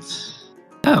existence.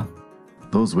 Oh.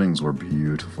 Those wings were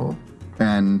beautiful.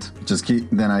 And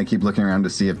I keep looking around to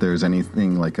see if there's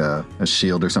anything like a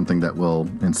shield or something that will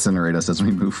incinerate us as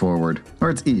we move forward. Or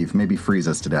it's Eve, maybe freeze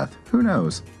us to death. Who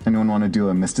knows? Anyone want to do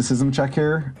a mysticism check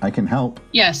here? I can help.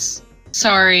 Yes.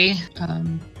 Sorry.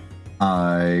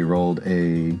 I rolled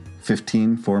a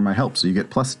 15 for my help, so you get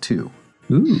 +2.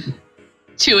 Ooh.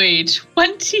 To a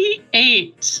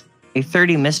 28. A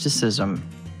 30 mysticism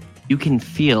you can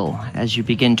feel as you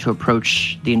begin to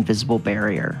approach the invisible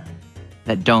barrier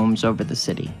that domes over the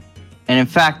city. And in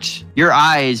fact, your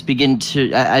eyes begin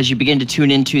to, as you begin to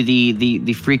tune into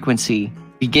the frequency,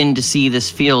 begin to see this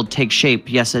field take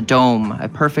shape. Yes, a dome, a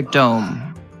perfect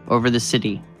dome over the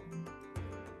city.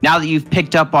 Now that you've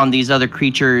picked up on these other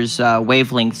creatures'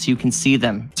 wavelengths, you can see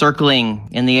them circling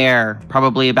in the air,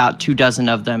 probably about 24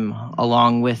 of them,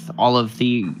 along with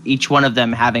each one of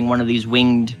them having one of these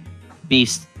winged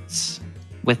beasts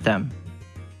with them.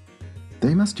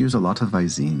 They must use a lot of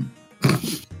Visine.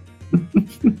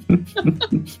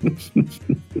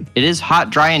 It is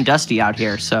hot, dry, and dusty out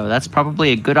here, so that's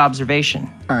probably a good observation.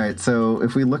 All right, so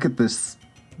if we look at this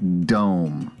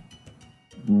dome,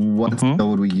 what skill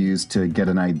would we use to get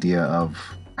an idea of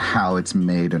how it's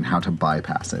made and how to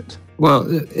bypass it? Well,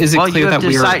 is it clear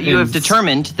that you have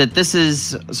determined that this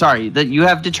is, that you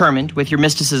have determined with your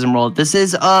mysticism roll, this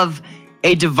is of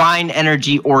a divine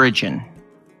energy origin.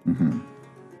 Mm-hmm.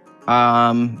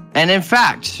 And in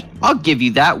fact, I'll give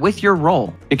you that with your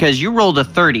roll, because you rolled a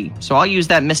 30, so I'll use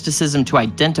that mysticism to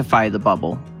identify the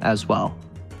bubble as well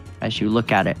as you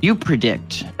look at it. You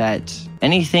predict that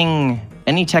any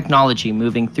technology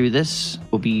moving through this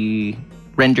will be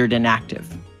rendered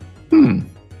inactive.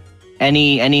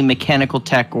 Any mechanical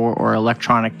tech or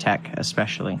electronic tech,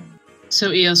 especially.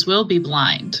 So Eos will be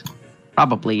blind.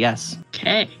 Probably, yes.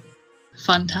 Okay.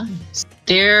 Fun times.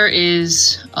 There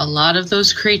is a lot of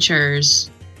those creatures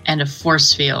and a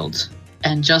force field.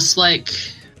 And just like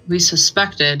we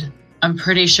suspected, I'm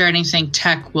pretty sure anything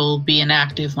tech will be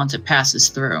inactive once it passes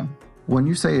through. When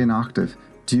you say inactive,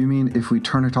 do you mean if we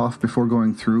turn it off before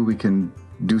going through, we can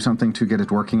do something to get it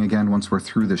working again once we're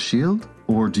through the shield?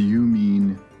 Or do you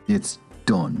mean it's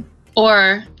done?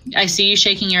 Or, I see you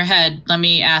shaking your head. Let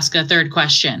me ask a third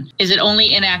question. Is it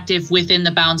only inactive within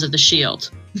the bounds of the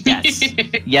shield? Yes.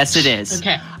 Yes, it is.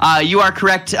 Okay. You are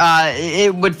correct.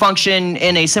 It would function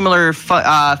in a similar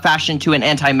fashion to an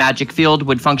anti-magic field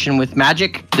would function with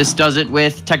magic. This does it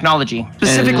with technology,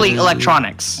 specifically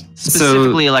electronics.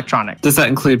 Electronics. Does that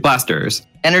include blasters?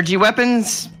 Energy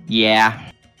weapons?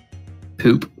 Yeah.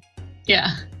 Poop. Yeah,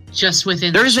 just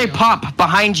within There's the a shield. pop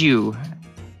behind you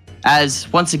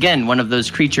as, once again, one of those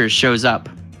creatures shows up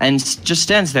and just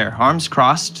stands there, arms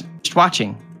crossed, just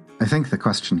watching. I think the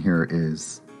question here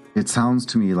is, it sounds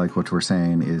to me like what we're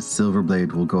saying is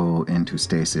Silverblade will go into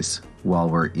stasis while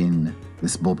we're in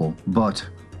this bubble, but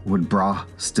would Bra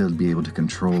still be able to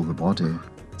control the body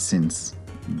since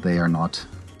they are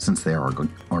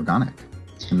organic?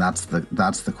 And that's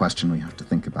the question we have to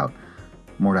think about.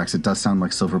 Mordax, it does sound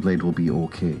like Silverblade will be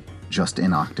okay, just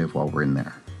inactive while we're in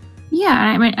there. Yeah,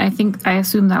 I mean, I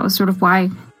assume that was sort of why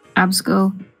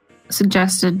Absco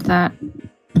suggested that,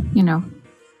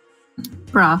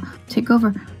 Bra, take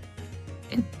over.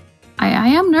 I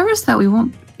am nervous that we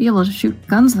won't be able to shoot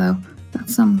guns, though.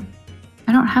 That's I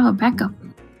don't have a backup.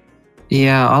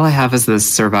 Yeah, all I have is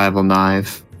this survival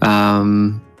knife.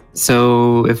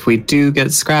 So if we do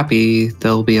get scrappy,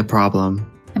 there'll be a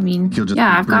problem. I mean, He'll just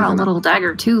yeah, be I've got a breathing little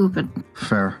dagger too, but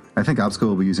Fair. I think Absco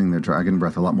will be using their dragon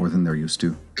breath a lot more than they're used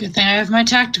to. Good thing I have my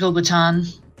tactical baton.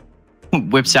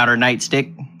 Whips out her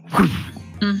nightstick.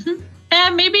 Mm-hmm.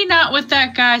 And maybe not with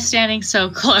that guy standing so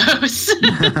close.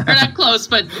 Or not close,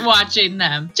 but watching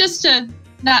them. Just to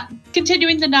not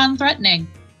continuing the non-threatening.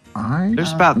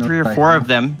 There's about 3 or 4 of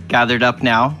them gathered up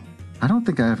now. I don't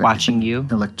think I have watching you.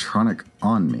 Electronic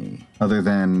on me, other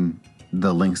than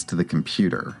the links to the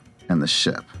computer and the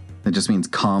ship. It just means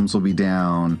comms will be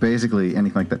down, basically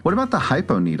anything like that. What about the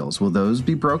hypo needles? Will those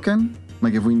be broken?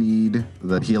 Like if we need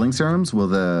the healing serums, will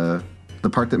the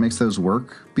part that makes those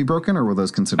work be broken, or will those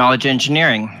consider knowledge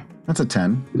engineering? That's a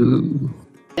 10. Ooh.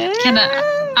 Can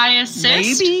I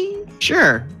assist? Maybe.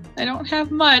 Sure. I don't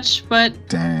have much, but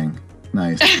Dang.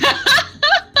 Nice.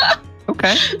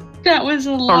 Okay. that was a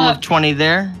Total lot. of 20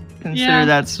 there. Consider Yeah.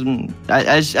 that's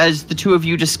as the two of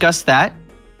you discuss that,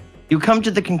 you come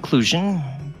to the conclusion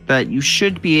that you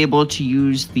should be able to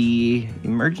use the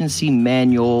emergency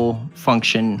manual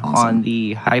function on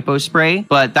the hypo spray,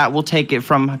 but that will take it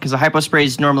from, because a hypo spray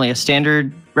is normally a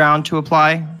standard round to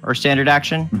apply or standard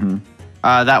action. Mm-hmm.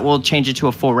 That will change it to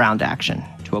a full round action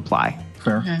to apply,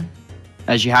 Fair. Okay.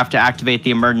 as you have to activate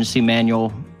the emergency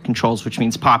manual controls, which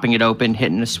means popping it open,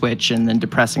 hitting a switch, and then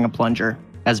depressing a plunger,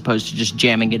 as opposed to just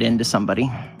jamming it into somebody.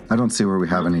 I don't see where we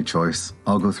have any choice.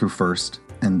 I'll go through first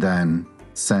and then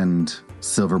send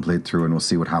Silverblade through and we'll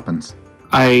see what happens.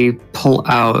 I pull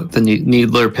out the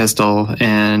needler pistol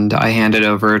and I hand it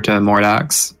over to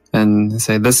Mordax and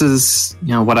say, this is,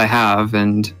 what I have.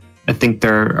 And I think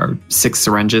there are 6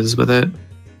 syringes with it.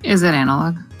 is it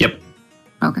analog? Yep.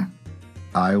 Okay.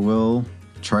 I will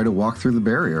try to walk through the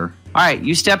barrier. All right,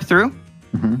 you step through.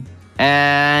 Mm-hmm.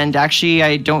 And actually,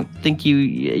 I don't think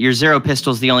your zero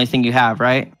pistol is the only thing you have,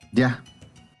 right? Yeah.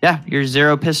 Yeah, your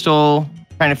zero pistol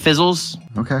kind of fizzles.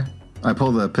 Okay. I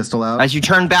pull the pistol out. As you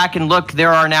turn back and look, there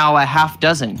are now a half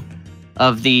dozen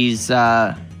of these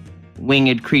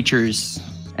winged creatures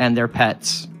and their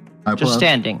pets. Just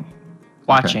standing,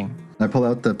 watching. I pull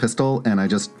out the pistol and I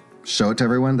just show it to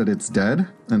everyone that it's dead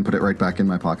and put it right back in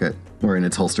my pocket or in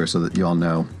its holster so that you all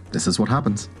know this is what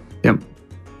happens. Yep.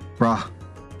 Brah,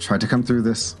 try to come through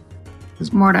this.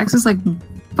 Mordax is like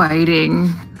biting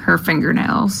her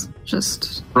fingernails.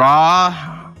 Just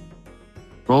Bra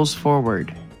rolls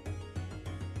forward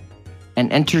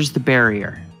and enters the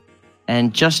barrier.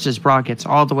 And just as Bra gets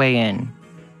all the way in,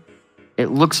 it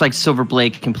looks like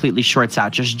Silverblade completely shorts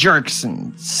out, just jerks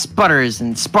and sputters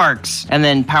and sparks, and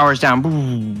then powers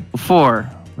down before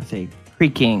with a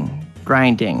creaking,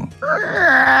 grinding.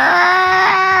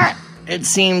 It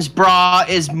seems Bra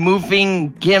is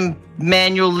moving him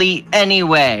manually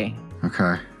anyway.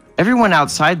 Okay. Everyone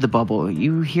outside the bubble,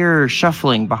 you hear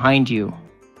shuffling behind you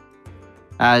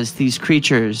as these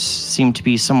creatures seem to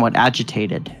be somewhat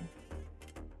agitated.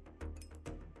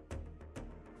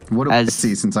 What do I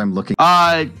see since I'm looking?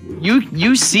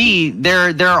 You see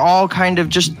they're all kind of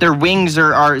just, their wings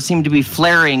are seem to be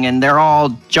flaring and they're all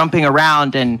jumping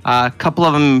around, and a couple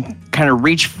of them kind of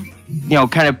reach,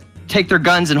 kind of take their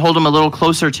guns and hold them a little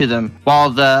closer to them, while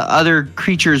the other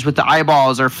creatures with the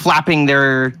eyeballs are flapping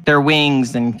their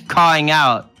wings and cawing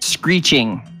out,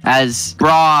 screeching as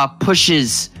Bra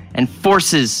pushes and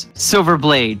forces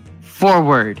Silverblade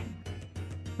forward.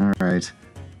 All right.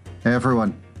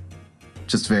 Everyone,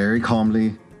 just very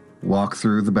calmly walk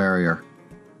through the barrier.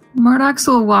 Mordax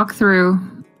will walk through.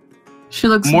 She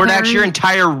looks Mordax, your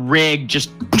entire rig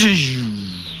just...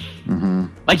 Mm-hmm.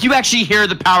 Like you actually hear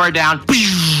the power down.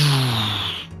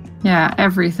 Yeah,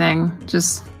 everything.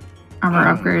 Just armor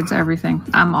upgrades, everything.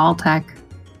 I'm all tech.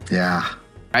 Yeah.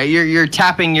 You're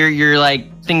tapping your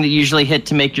like thing that you usually hit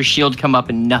to make your shield come up,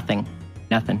 and nothing,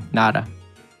 nada.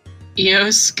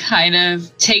 Eos kind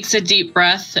of takes a deep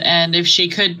breath, and if she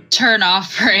could turn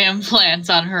off her implants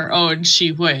on her own,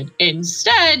 she would.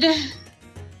 Instead,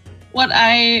 what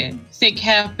I think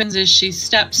happens is she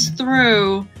steps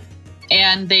through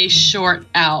and they short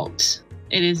out.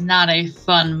 It is not a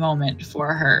fun moment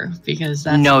for her because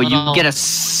that's you get a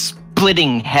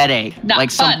splitting headache, Not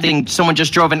like fun. someone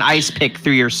just drove an ice pick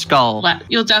through your skull.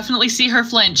 You'll definitely see her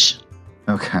flinch,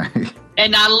 Okay.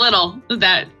 and not a little.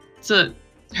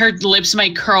 Her lips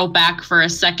might curl back for a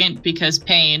second because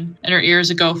pain, and her ears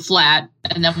would go flat,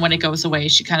 and then when it goes away,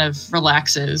 she kind of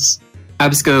relaxes.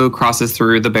 Absco crosses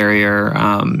through the barrier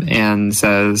and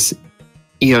says,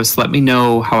 Eos, let me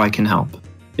know how I can help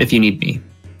if you need me.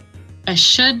 I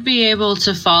should be able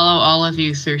to follow all of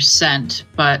you through scent,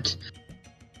 but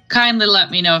kindly let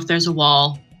me know if there's a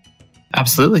wall.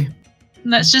 Absolutely.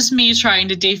 And that's just me trying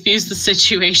to defuse the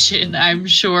situation. I'm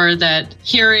sure that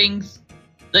hearing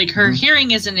like her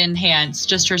hearing isn't enhanced,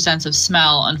 just her sense of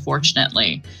smell,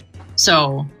 unfortunately.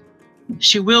 So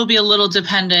she will be a little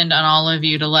dependent on all of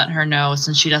you to let her know,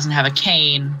 since she doesn't have a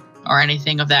cane or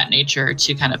anything of that nature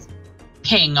to kind of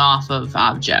ping off of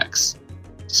objects.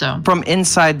 So from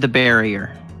inside the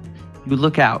barrier, you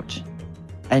look out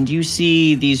and you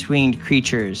see these winged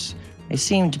creatures. They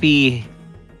seem to be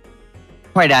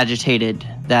quite agitated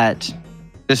that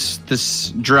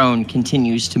this drone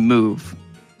continues to move,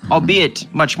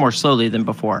 albeit much more slowly than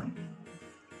before,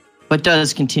 but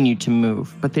does continue to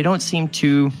move. But they don't seem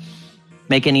to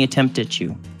make any attempt at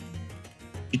you.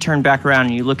 You turn back around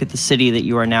and you look at the city that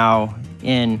you are now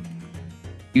in.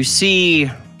 You see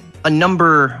a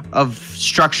number of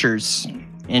structures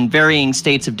in varying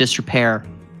states of disrepair,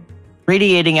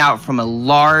 radiating out from a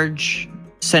large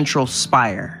central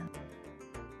spire.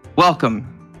 Welcome,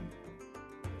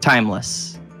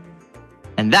 Timeless.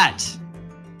 And that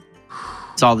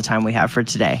is all the time we have for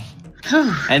today.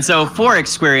 And so for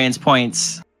Experience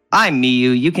Points, I'm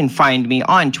Miyu. You can find me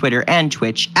on Twitter and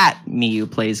Twitch at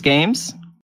Miyu Plays Games.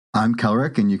 I'm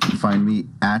Kelric, and you can find me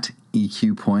at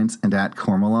EQ Points and at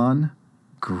Cormelon.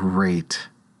 Great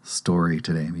story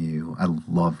today, Miyu. I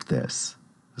loved this.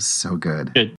 It was so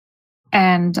good.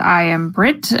 And I am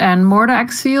Britt, and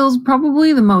Mordax feels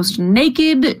probably the most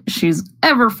naked she's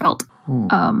ever felt.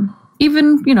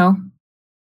 Even,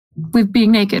 with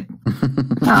being naked.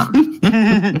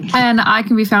 And I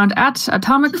can be found at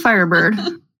Atomic Firebird.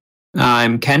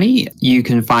 I'm Kenny. You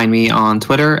can find me on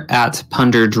Twitter at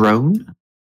Punderdrone.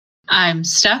 I'm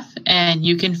Steph, and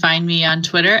you can find me on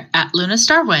Twitter at Luna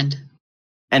Starwind.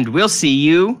 And we'll see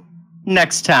you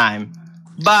next time.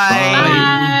 Bye.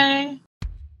 Bye.